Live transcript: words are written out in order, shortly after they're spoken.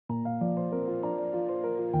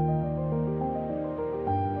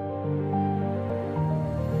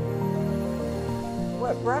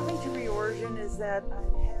What brought me to Reorigin is that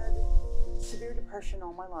I've had severe depression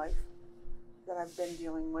all my life that I've been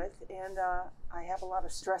dealing with, and I have a lot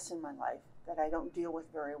of stress in my life that I don't deal with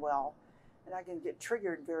very well, and I can get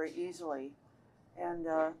triggered very easily. And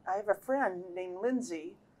I have a friend named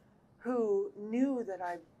Lindsay who knew that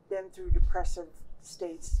I've been through depressive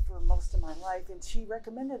states for most of my life, and she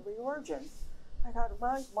recommended Reorigin. I thought,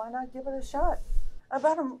 well, why not give it a shot?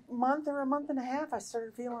 About a month or a month and a half, I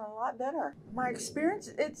started feeling a lot better. My experience,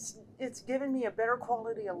 it's given me a better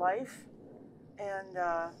quality of life, and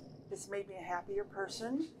it's made me a happier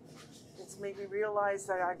person. It's made me realize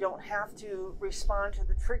that I don't have to respond to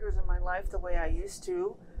the triggers in my life the way I used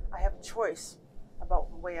to. I have a choice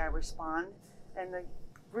about the way I respond. And the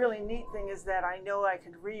really neat thing is that I know I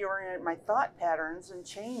can reorient my thought patterns and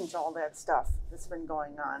change all that stuff that's been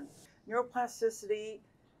going on. Neuroplasticity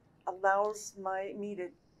allows me to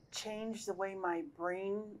change the way my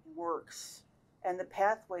brain works and the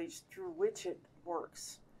pathways through which it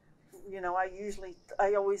works. You know,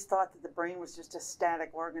 I always thought that the brain was just a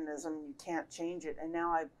static organism, you can't change it. And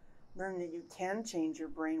now I've learned that you can change your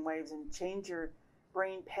brain waves and change your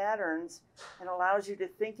brain patterns, and allows you to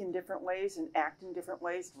think in different ways and act in different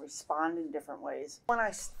ways and respond in different ways. When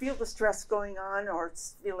I feel the stress going on or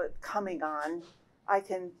feel it coming on, I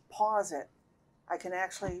can pause it. I can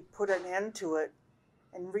actually put an end to it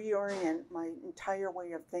and reorient my entire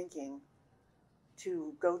way of thinking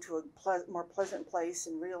to go to a more pleasant place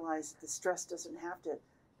and realize that the stress doesn't have to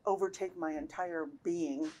overtake my entire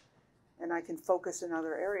being, and I can focus in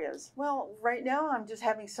other areas. Well, right now I'm just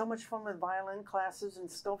having so much fun with violin classes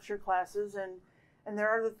and sculpture classes, and there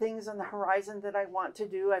are other things on the horizon that I want to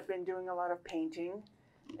do. I've been doing a lot of painting,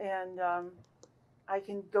 and I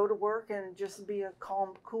can go to work and just be a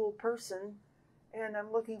calm, cool person. And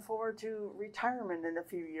I'm looking forward to retirement in a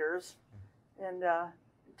few years, and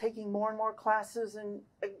taking more and more classes and,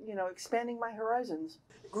 you know, expanding my horizons.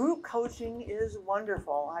 Group coaching is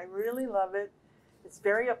wonderful. I really love it. It's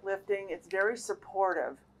very uplifting. It's very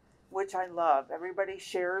supportive, which I love. Everybody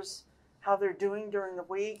shares how they're doing during the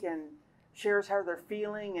week and shares how they're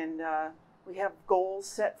feeling, and we have goals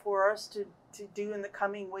set for us to do in the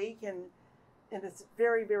coming week, and it's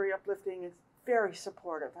very, very uplifting. It's very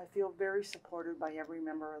supportive. I feel very supported by every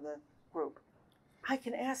member of the group. I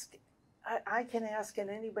can ask, and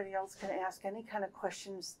anybody else can ask any kind of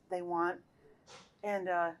questions they want, and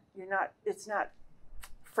it's not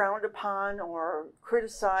frowned upon or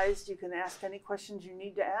criticized. You can ask any questions you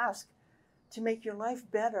need to ask to make your life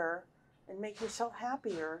better and make yourself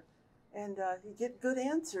happier, and you get good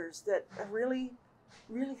answers that really,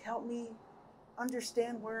 really help me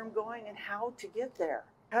understand where I'm going and how to get there.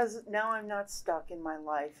 Because now I'm not stuck in my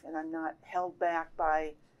life, and I'm not held back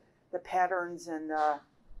by the patterns and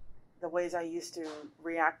the ways I used to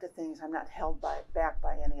react to things. I'm not held back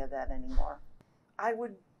by any of that anymore. I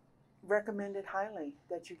would recommend it highly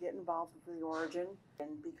that you get involved with Reorigin,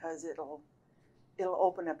 and because it'll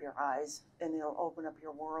open up your eyes, and it'll open up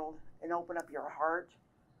your world and open up your heart,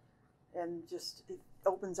 and just it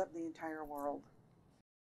opens up the entire world.